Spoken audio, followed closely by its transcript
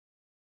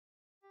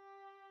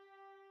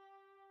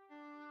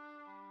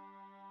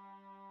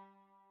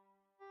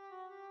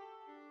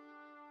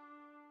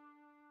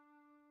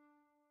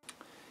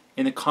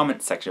In the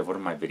comments section of one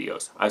of my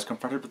videos, I was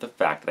confronted with the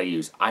fact that I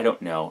use "I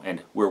don't know"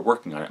 and "we're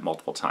working on it"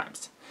 multiple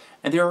times.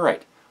 And they were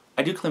right.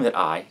 I do claim that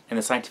I and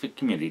the scientific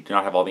community do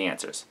not have all the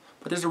answers,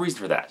 but there's a reason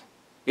for that.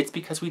 It's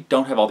because we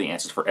don't have all the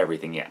answers for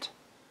everything yet.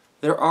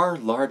 There are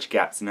large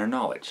gaps in our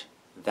knowledge.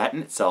 That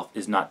in itself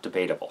is not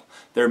debatable.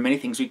 There are many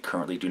things we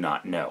currently do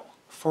not know.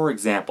 For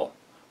example,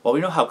 while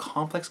we know how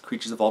complex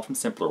creatures evolved from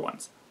simpler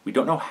ones, we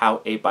don't know how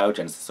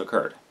abiogenesis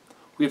occurred.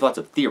 We have lots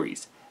of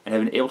theories, and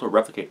have been able to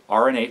replicate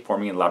RNA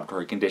forming in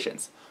laboratory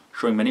conditions,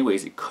 showing many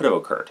ways it could have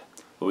occurred.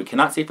 But we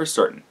cannot say for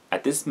certain,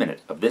 at this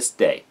minute of this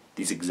day,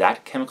 these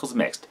exact chemicals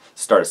mixed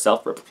start a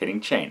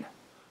self-replicating chain.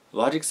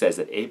 Logic says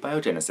that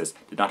abiogenesis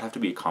did not have to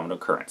be a common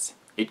occurrence.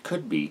 It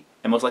could be,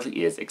 and most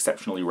likely is,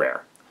 exceptionally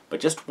rare. But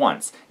just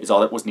once is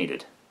all that was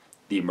needed.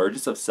 The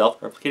emergence of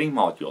self-replicating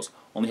molecules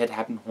only had to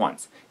happen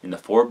once in the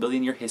 4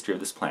 billion year history of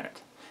this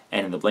planet,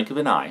 and in the blink of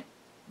an eye,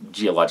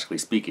 geologically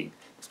speaking,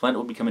 this planet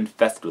will become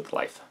infested with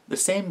life. The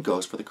same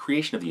goes for the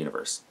creation of the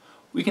universe.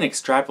 We can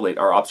extrapolate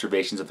our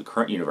observations of the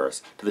current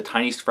universe to the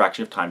tiniest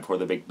fraction of time before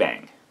the Big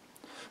Bang.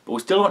 But we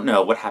still don't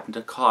know what happened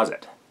to cause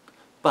it.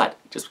 But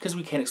just because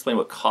we can't explain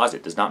what caused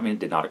it does not mean it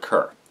did not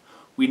occur.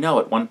 We know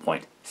at one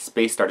point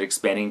space started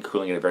expanding and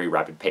cooling at a very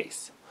rapid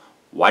pace.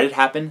 Why did it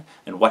happen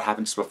and what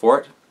happened just before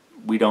it?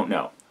 We don't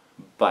know.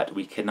 But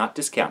we cannot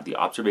discount the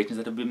observations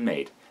that have been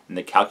made and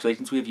the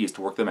calculations we have used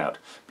to work them out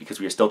because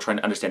we are still trying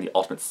to understand the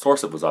ultimate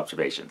source of those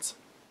observations.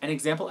 An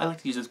example I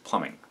like to use is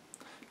plumbing.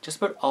 Just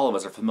about all of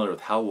us are familiar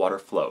with how water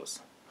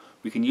flows.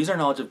 We can use our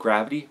knowledge of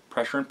gravity,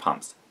 pressure, and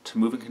pumps to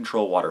move and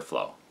control water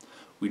flow.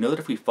 We know that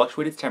if we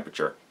fluctuate its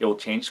temperature, it will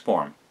change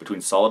form between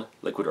solid,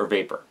 liquid, or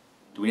vapor.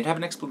 Do we need to have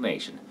an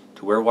explanation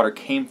to where water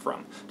came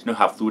from to know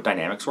how fluid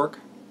dynamics work?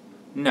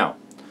 No.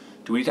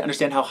 Do we need to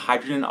understand how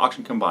hydrogen and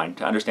oxygen combine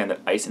to understand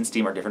that ice and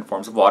steam are different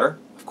forms of water?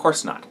 Of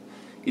course not.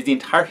 Is the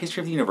entire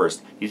history of the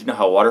universe need to know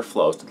how water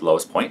flows to the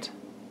lowest point?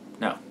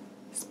 No.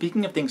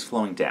 Speaking of things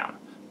flowing down,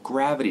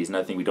 gravity is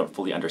another thing we don't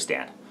fully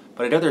understand,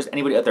 but I doubt there's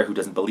anybody out there who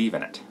doesn't believe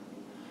in it.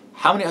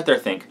 How many out there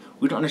think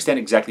we don't understand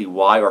exactly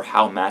why or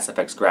how mass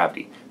affects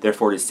gravity,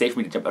 therefore it is safe for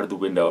me to jump out of the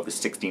window of a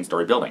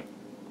 16-story building?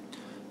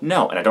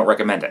 No, and I don't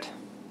recommend it.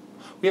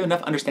 We have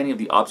enough understanding of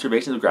the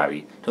observations of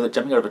gravity to know that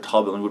jumping out of a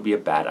tall building would be a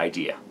bad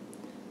idea.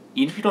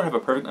 Even if we don't have a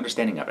perfect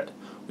understanding of it,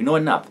 we know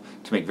enough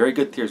to make very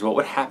good theories about what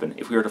would happen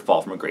if we were to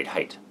fall from a great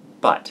height.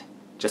 But,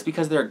 just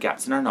because there are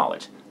gaps in our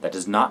knowledge, that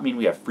does not mean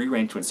we have free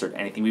rein to insert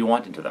anything we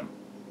want into them.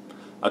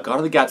 A God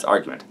of the Gaps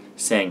argument,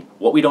 saying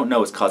what we don't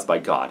know is caused by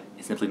God,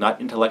 is simply not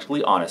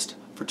intellectually honest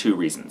for two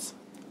reasons.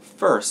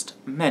 First,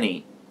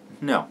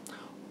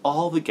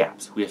 all the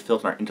gaps we have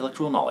filled in our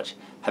intellectual knowledge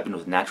have been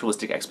with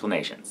naturalistic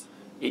explanations.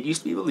 It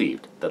used to be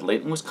believed that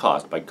lightning was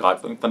caused by God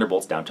throwing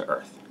thunderbolts down to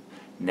Earth.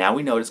 Now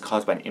we know it is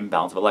caused by an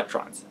imbalance of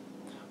electrons.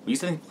 We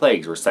used to think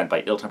plagues were sent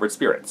by ill-tempered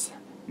spirits.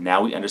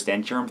 Now we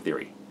understand germ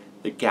theory.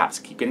 The gaps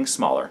keep getting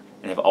smaller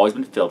and have always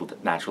been filled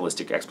with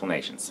naturalistic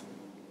explanations.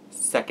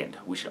 Second,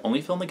 we should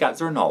only fill in the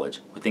gaps of our knowledge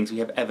with things we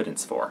have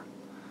evidence for.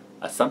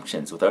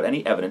 Assumptions without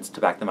any evidence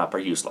to back them up are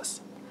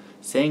useless.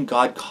 Saying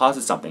God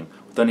causes something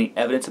without any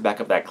evidence to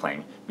back up that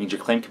claim means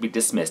your claim can be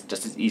dismissed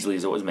just as easily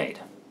as it was made.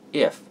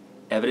 If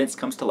evidence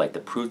comes to light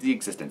that proves the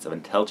existence of an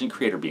intelligent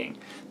creator being,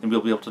 then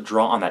we'll be able to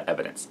draw on that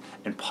evidence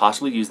and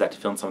possibly use that to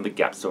fill in some of the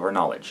gaps of our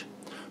knowledge.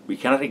 We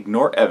cannot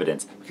ignore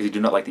evidence because we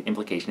do not like the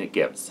implication it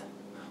gives.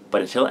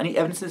 But until any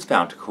evidence is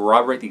found to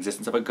corroborate the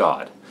existence of a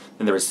God,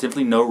 then there is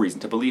simply no reason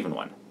to believe in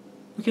one.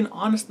 We can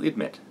honestly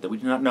admit that we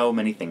do not know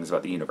many things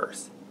about the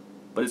universe.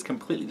 But it's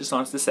completely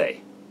dishonest to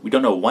say we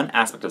don't know one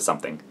aspect of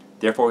something,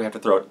 therefore we have to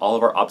throw out all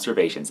of our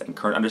observations and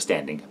current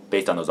understanding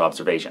based on those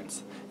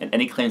observations, and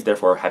any claims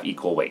therefore have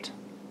equal weight.